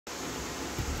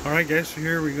Alright guys, so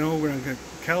here we go. We're going to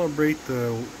calibrate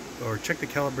or check the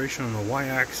calibration on the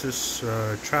y-axis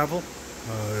travel,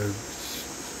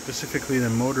 specifically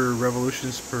the motor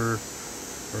revolutions per,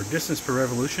 or distance per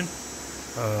revolution.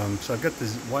 So I've got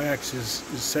the y-axis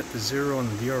set to 0 on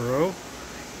the DRO,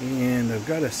 and I've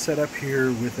got a setup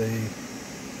here with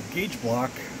a gauge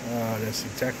block that's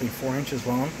exactly 4 inches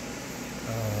long,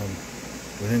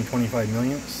 within 25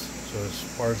 millionths. So as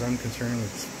far as I'm concerned,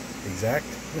 it's exact.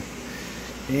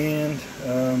 And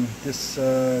this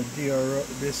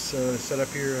setup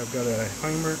here, I've got a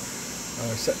Heimer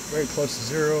set very close to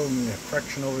 0. I'm going to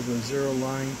fraction over the 0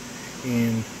 line,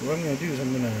 and what I'm going to do is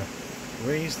I'm going to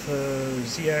raise the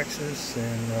z-axis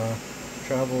and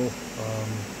travel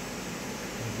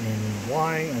in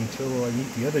y until I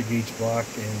meet the other gauge block,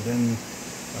 and then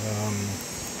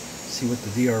see what the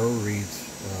DRO reads.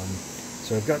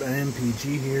 So I've got an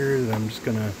MPG here that I'm just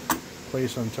going to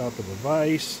place on top of the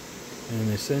vise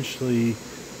and essentially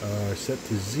set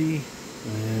to Z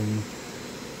and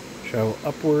travel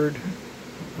upward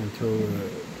until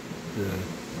the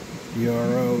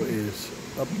DRO is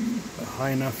up high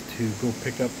enough to go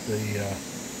pick up the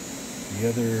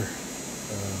other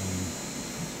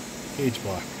gauge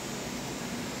block.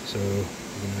 So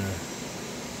I'm going to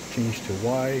change to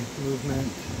Y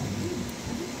movement,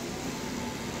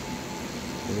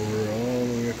 over all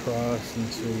the way across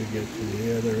until we get to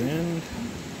the other end.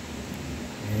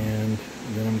 And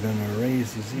then I'm going to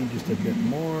raise the Z just a bit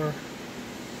more.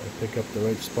 I pick up the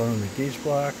right spot on the gauge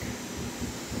block,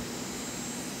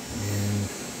 and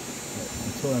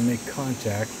until I make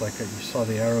contact, like you saw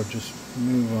the arrow just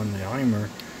move on the Heimer,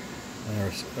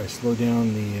 I slow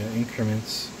down the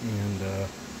increments and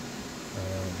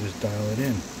just dial it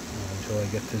in until I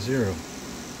get to 0.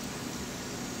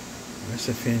 That's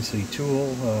a fancy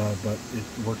tool, but it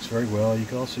works very well. You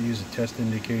can also use a test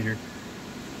indicator to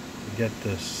get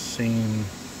the same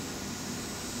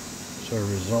sort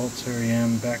of results. Here I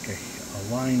am back a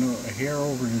line, a hair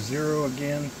over to 0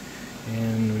 again,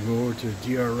 and we go over to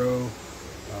DRO.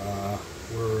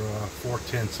 We're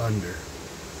 4/10 under,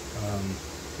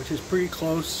 which is pretty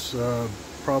close,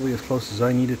 probably as close as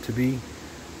I need it to be.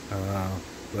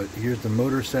 But here's the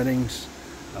motor settings.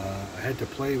 I had to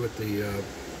play with the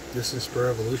distance per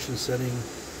revolution setting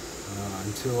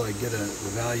until I get the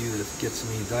value that gets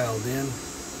me dialed in.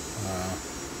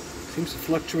 Seems to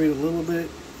fluctuate a little bit,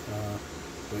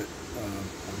 but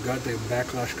I've got the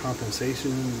backlash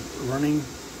compensation running,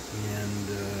 and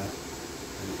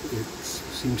it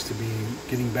seems to be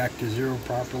getting back to 0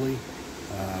 properly.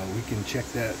 We can check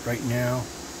that right now.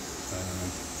 The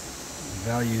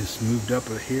value's moved up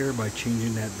here by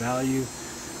changing that value.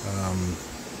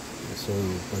 So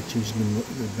by changing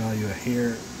the value a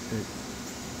hair, it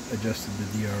adjusted the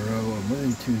DRO. I'm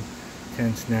within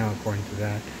 2/10 now according to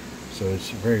that, so it's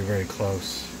very, very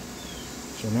close.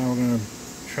 So now we're going to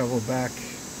travel back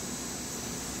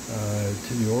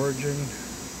to the origin.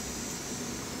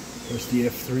 Press the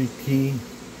F3 key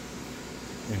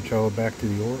and travel back to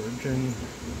the origin,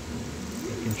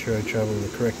 making sure I travel the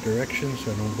correct direction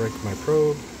so I don't break my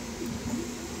probe.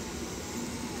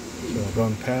 So I've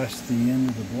gone past the end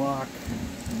of the block.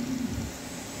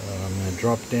 I'm going to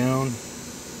drop down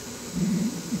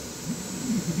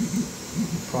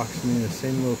approximately the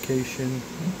same location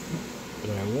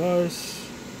that I was,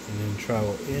 and then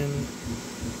travel in,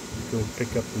 go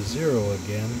pick up the 0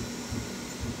 again.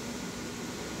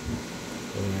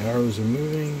 When the arrows are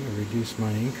moving, I reduce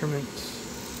my increments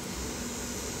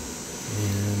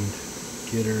and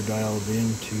get her dialed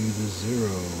into the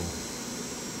 0.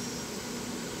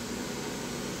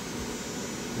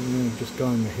 And then I've just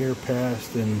gone the hair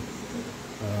past, and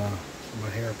my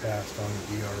hair passed on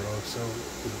the DRO. So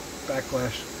the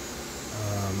backlash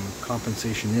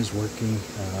compensation is working.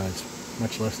 It's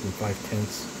much less than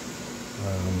 5/10.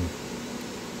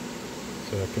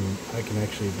 So I can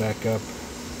actually back up,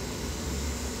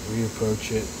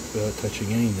 reapproach it without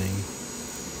touching anything.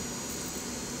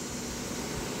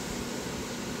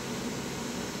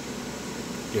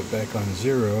 Get back on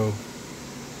 0,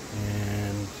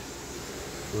 and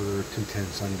we're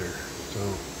 2/10 under. So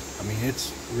I mean,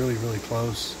 it's really, really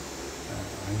close.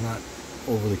 I'm not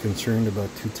overly concerned about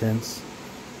 2/10,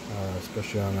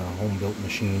 especially on a home-built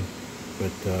machine.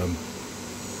 But in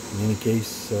any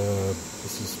case,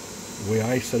 this is the way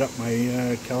I set up my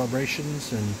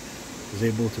calibrations, and was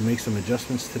able to make some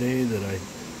adjustments today that I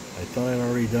thought I'd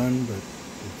already done, but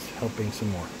it's helping some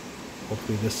more.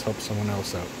 Hopefully this helps someone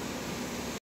else out.